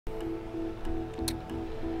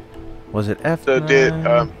Was it F9? So did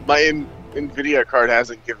my NVIDIA card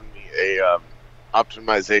hasn't given me a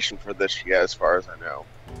optimization for this yet, as far as I know.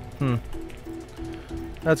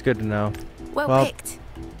 That's good to know. Well picked.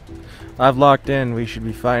 I've locked in. We should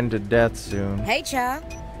be fine to death soon. Hey, Char.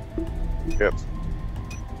 Yep.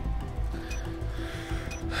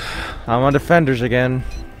 I'm on defenders again.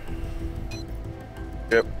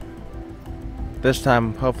 Yep. This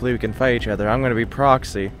time, hopefully we can fight each other. I'm gonna be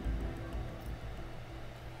proxy.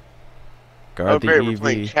 Guard the great, EV. we're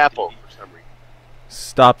playing Chapel for some reason.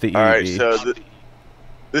 Stop the EV. Alright, so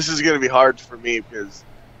this is gonna be hard for me because...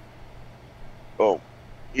 Oh,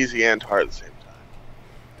 easy and hard at the same time.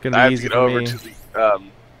 Gonna I be have to easy get for over me. to the...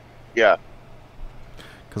 yeah.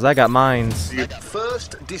 Cause I got mines.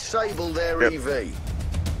 First, disable their EV.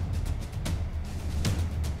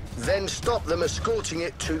 Then stop them escorting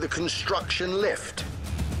it to the construction lift.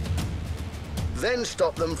 Then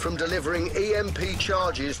stop them from delivering EMP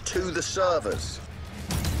charges to the servers.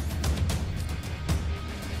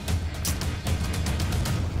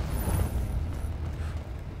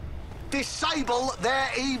 Disable their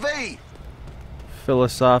EV!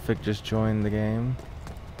 Philosophic just joined the game.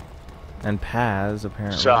 And Paz,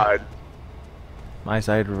 apparently. Side. My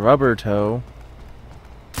side, Rubber Toe.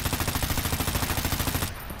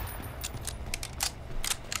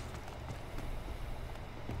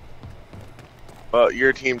 Well,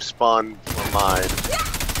 your team spawned for mine.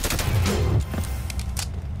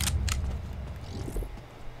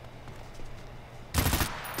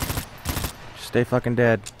 Stay fucking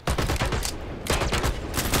dead.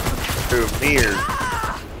 Who, me or...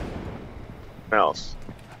 else?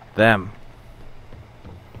 Them.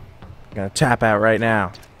 I'm gonna tap out right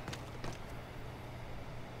now.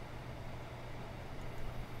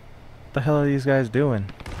 What the hell are these guys doing?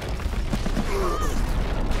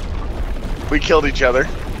 We killed each other.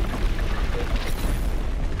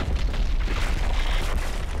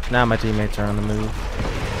 Now my teammates are on the move.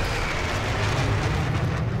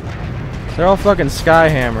 They're all fucking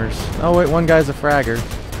Skyhammers. Oh wait, one guy's a fragger.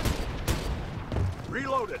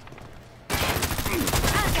 Reloaded.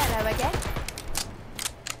 Hello again.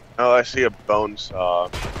 Oh, I see a bone saw.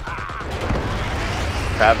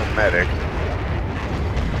 Have a medic.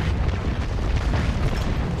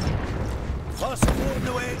 Possible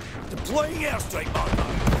underway. Deploying airstrike marker.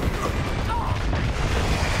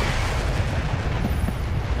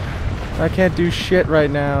 I can't do shit right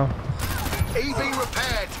now. EV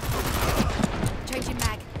repaired. Changing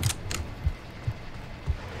mag.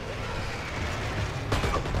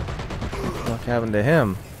 What happened to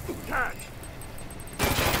him?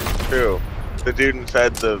 Who? The dude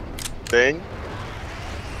inside the thing?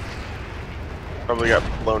 Probably got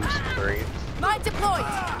blown to smithereens. Mine deployed.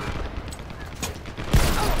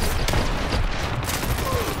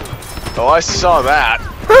 Oh, I saw that.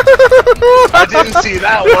 I didn't see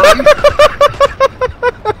that one.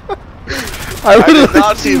 I did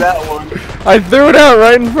not see that one. I threw it out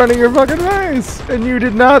right in front of your fucking face, and you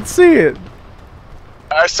did not see it.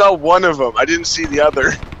 I saw one of them. I didn't see the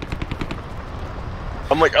other.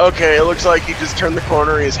 I'm like, okay, it looks like he just turned the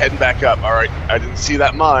corner and he's heading back up. Alright, I didn't see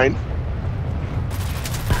that mine.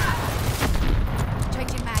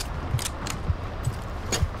 Changing mag.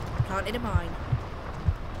 Planted a mine.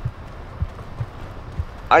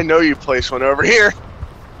 I know you placed one over here.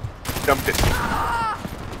 Dumped it.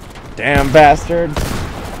 Damn bastard.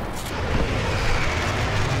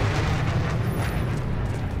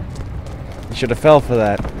 You should have fell for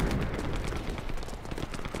that.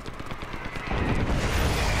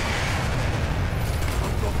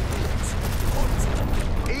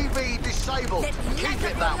 EV disabled. Keep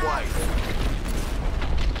it that way.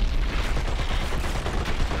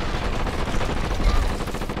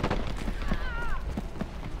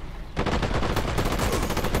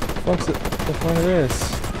 What's the point of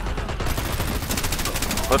this?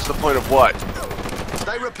 What's the point of what?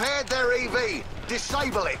 They repaired their EV.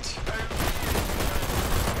 Disable it.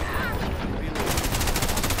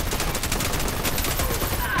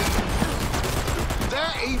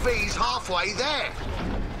 Their EV's halfway there.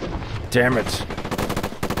 Damn it.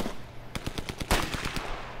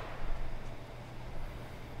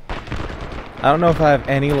 I don't know if I have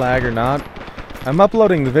any lag or not. I'm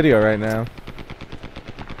uploading the video right now.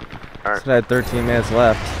 Alright. So I had 13 minutes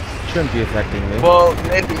left. Shouldn't be affecting me. Well,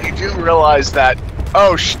 Nathan, you do realize that...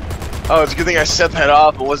 Oh, oh, it's a good thing I set that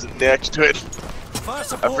off and wasn't next to it. I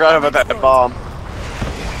forgot about that bomb.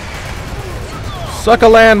 Suck a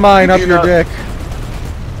landmine up your dick.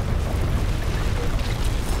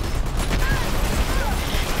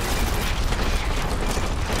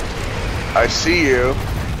 I see you.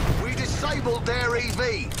 We disabled their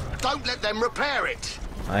EV. Don't let them repair it.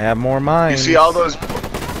 I have more You mines. see all those?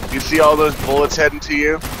 You see all those bullets heading to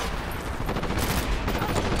you?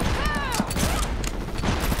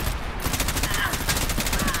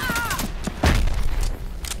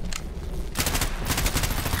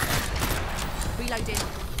 Reloading.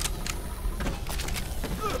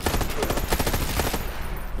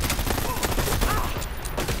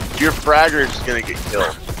 Your fragger's just gonna get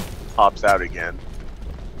killed. Pops out again.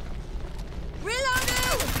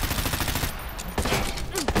 Reloading!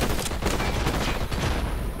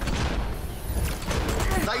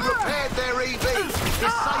 They repaired their EV.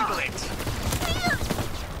 Disable it.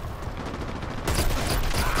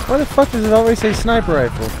 Why the fuck does it always say sniper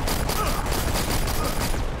rifle?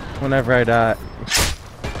 Whenever I die.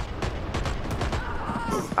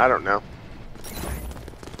 I don't know.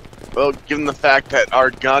 Well, given the fact that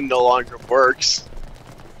our gun no longer works,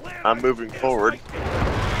 I'm moving forward.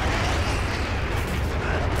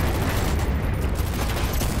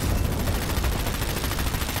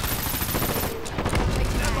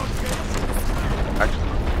 Actually,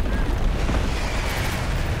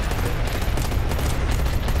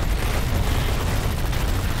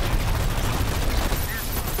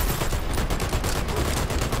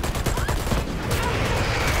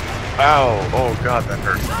 ow! Oh god, that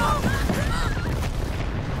hurt.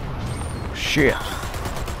 Shit.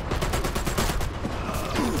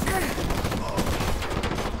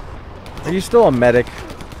 Are you still a medic?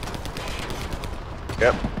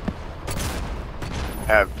 Yep.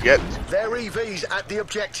 Have yet. Their EV's at the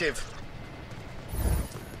objective.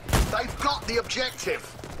 They've got the objective.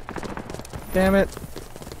 Damn it.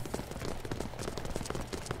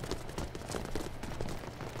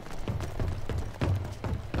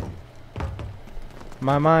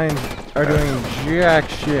 My mines are doing jack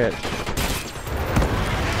shit.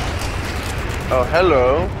 Oh,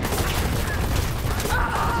 hello.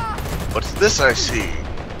 What's this I see?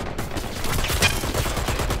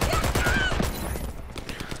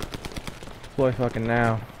 Boy, fucking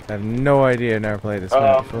now. I have no idea. Never played this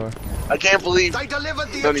map before. I can't believe They delivered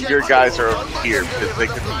the none of your objective. guys are Don't over let here them because they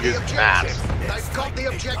deliver could the be using bloody maps. objective. They've got the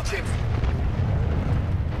objective.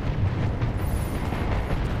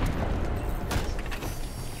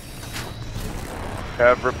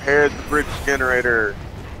 Have repaired the bridge generator.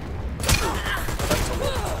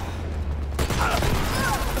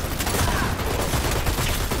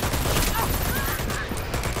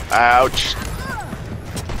 Ouch.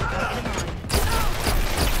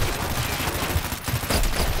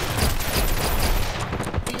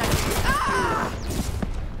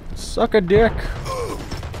 Suck a dick.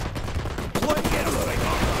 Deploying airstrike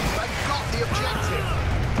on. They've got the objective.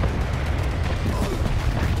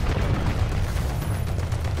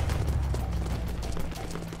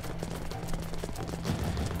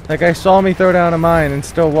 That guy saw me throw down a mine and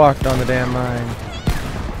still walked on the damn mine.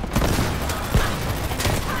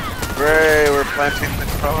 Hooray, we're planting the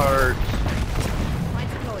cards. Mine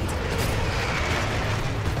deployed.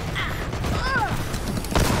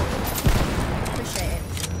 Appreciate it.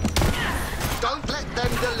 Don't let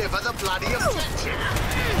them deliver the bloody objective.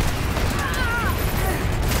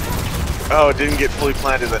 Oh, it didn't get fully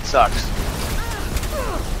planted, that sucks.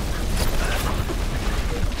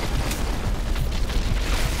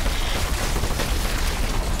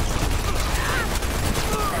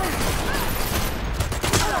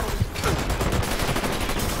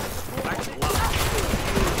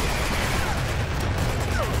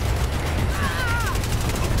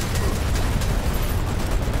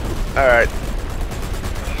 Alright.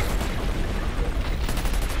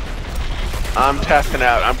 I'm tapping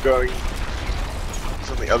out. I'm going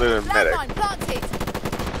something other than medic. Landmine planted.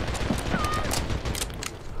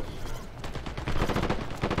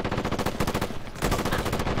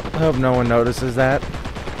 I hope no one notices that.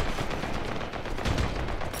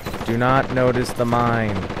 Do not notice the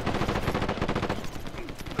mine.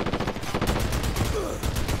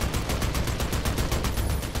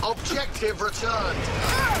 Objective returned.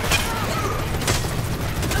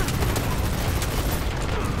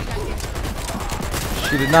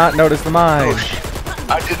 She did not notice the mine. Oh, shit.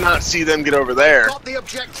 I did not see them get over there. Got the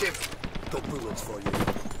objective. Got bullets for you.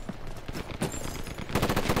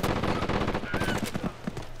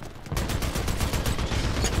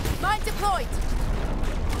 Mine deployed.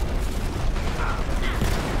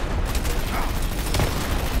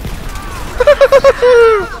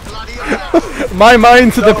 The bloody objective. My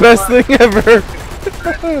mine's the best thing ever.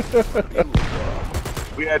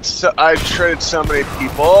 We had I shredded so many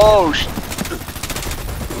people. Oh,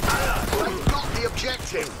 They've got the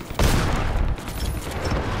objective.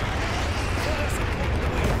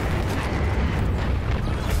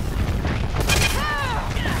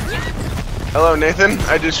 Hello, Nathan.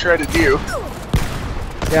 I just shredded you.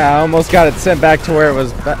 Yeah, I almost got it sent back to where it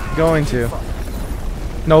was going to.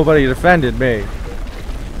 Nobody defended me.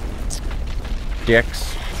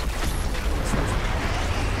 Dicks.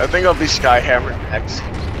 I think I'll be Skyhammer next.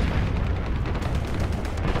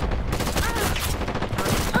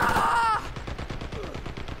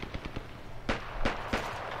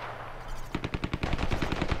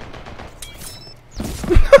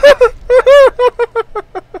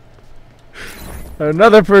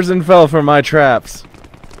 Another person fell for my traps.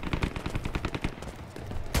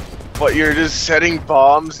 What, you're just setting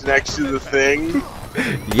bombs next to the thing?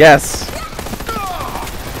 Yes.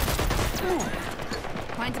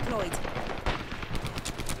 Mine deployed.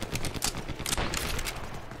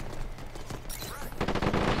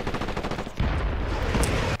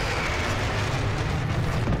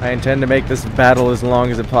 I intend to make this battle as long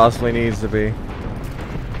as it possibly needs to be.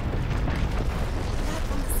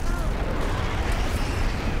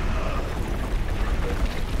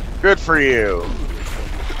 Good for you.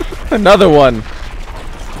 Another one.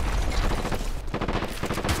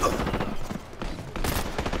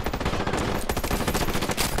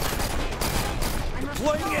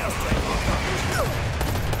 Deploying airstrike.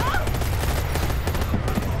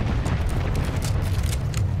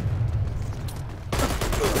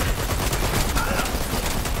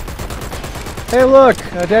 Hey look,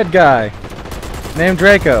 a dead guy. Named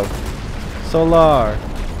Draco. Solar.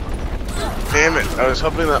 Damn it! I was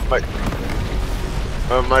hoping that my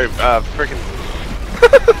freaking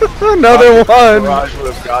Another one. barrage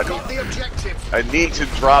would have gotten. Got the objective. I need to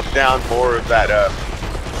drop down more of that.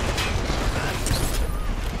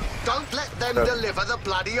 Don't let them deliver the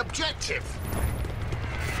bloody objective.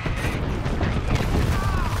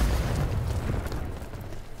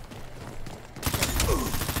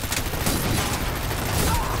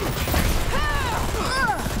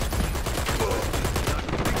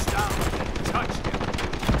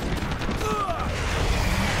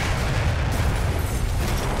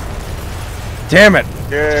 Damn it.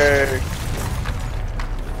 Yay!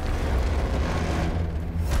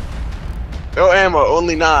 No ammo,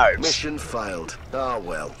 only knives. Mission failed. Ah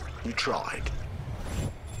well, you tried.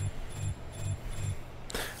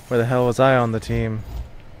 Where the hell was I on the team?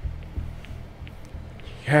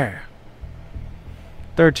 Yeah.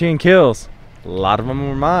 13 kills. A lot of them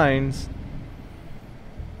were mines.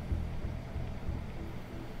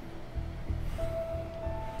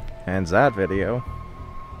 Ends that video.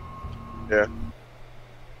 Yeah.